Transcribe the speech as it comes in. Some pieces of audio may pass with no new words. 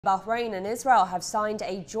Bahrain and Israel have signed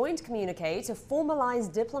a joint communique to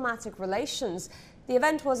formalize diplomatic relations. The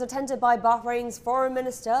event was attended by Bahrain's Foreign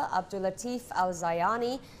Minister Abdulatif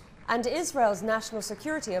Al-Zayani and Israel's National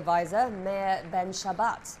Security Advisor Meir Ben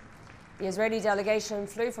Shabbat. The Israeli delegation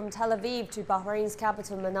flew from Tel Aviv to Bahrain's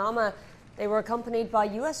capital Manama. They were accompanied by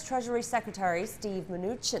U.S. Treasury Secretary Steve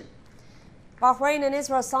Mnuchin. Bahrain and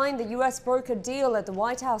Israel signed the U.S. brokered deal at the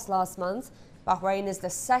White House last month. Bahrain is the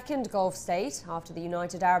second Gulf state, after the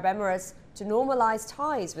United Arab Emirates, to normalize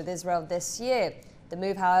ties with Israel this year. The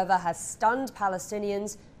move, however, has stunned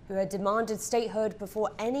Palestinians who had demanded statehood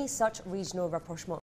before any such regional rapprochement.